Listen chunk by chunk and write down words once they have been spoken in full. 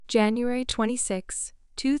January 26,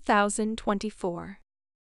 2024.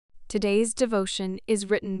 Today's devotion is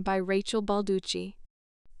written by Rachel Balducci.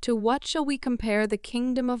 To what shall we compare the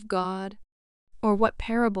kingdom of God, or what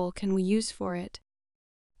parable can we use for it?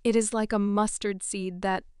 It is like a mustard seed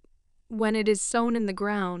that, when it is sown in the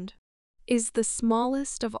ground, is the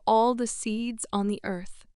smallest of all the seeds on the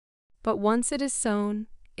earth. But once it is sown,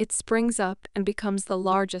 it springs up and becomes the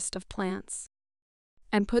largest of plants,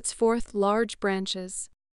 and puts forth large branches,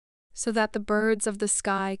 so that the birds of the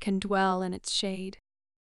sky can dwell in its shade.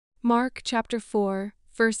 Mark chapter 4,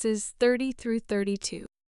 verses 30 through 32.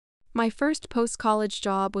 My first post-college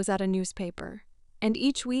job was at a newspaper, and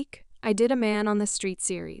each week I did a Man on the Street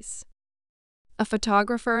series. A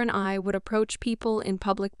photographer and I would approach people in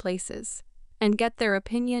public places and get their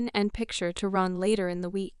opinion and picture to run later in the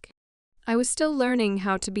week. I was still learning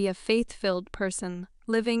how to be a faith-filled person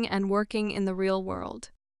living and working in the real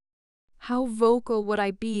world. How vocal would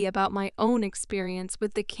I be about my own experience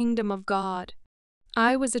with the kingdom of God?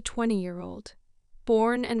 I was a 20-year-old,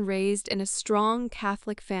 born and raised in a strong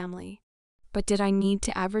Catholic family. But did I need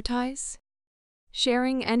to advertise?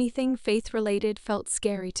 Sharing anything faith-related felt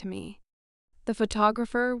scary to me. The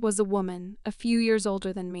photographer was a woman a few years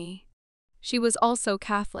older than me. She was also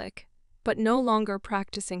Catholic, but no longer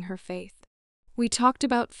practicing her faith. We talked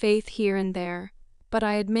about faith here and there, but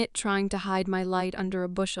I admit trying to hide my light under a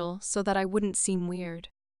bushel so that I wouldn't seem weird.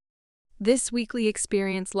 This weekly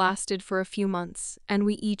experience lasted for a few months, and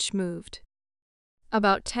we each moved.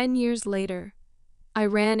 About 10 years later, I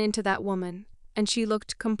ran into that woman, and she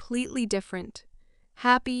looked completely different,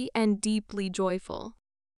 happy and deeply joyful.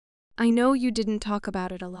 "I know you didn't talk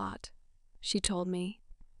about it a lot," she told me,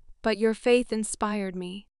 "but your faith inspired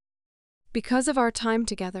me." Because of our time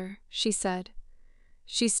together, she said,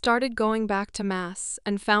 she started going back to Mass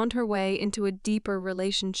and found her way into a deeper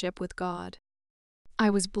relationship with God. I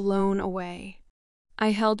was blown away. I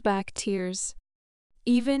held back tears.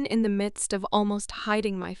 Even in the midst of almost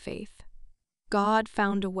hiding my faith, God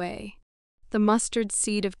found a way. The mustard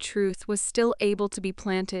seed of truth was still able to be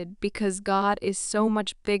planted because God is so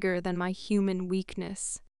much bigger than my human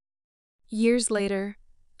weakness. Years later,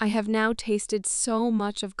 I have now tasted so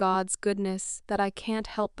much of God's goodness that I can't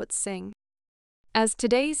help but sing. As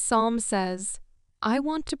today's psalm says, I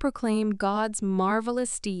want to proclaim God's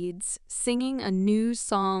marvelous deeds, singing a new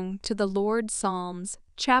song to the Lord. Psalms,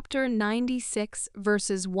 chapter 96,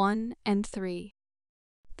 verses 1 and 3.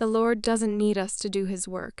 The Lord doesn't need us to do His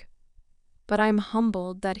work, but I'm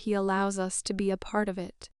humbled that He allows us to be a part of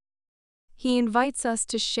it. He invites us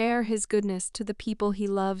to share His goodness to the people He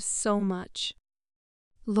loves so much.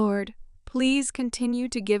 Lord, please continue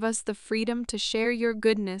to give us the freedom to share your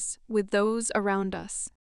goodness with those around us.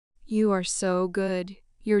 You are so good.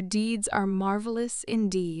 Your deeds are marvelous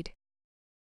indeed.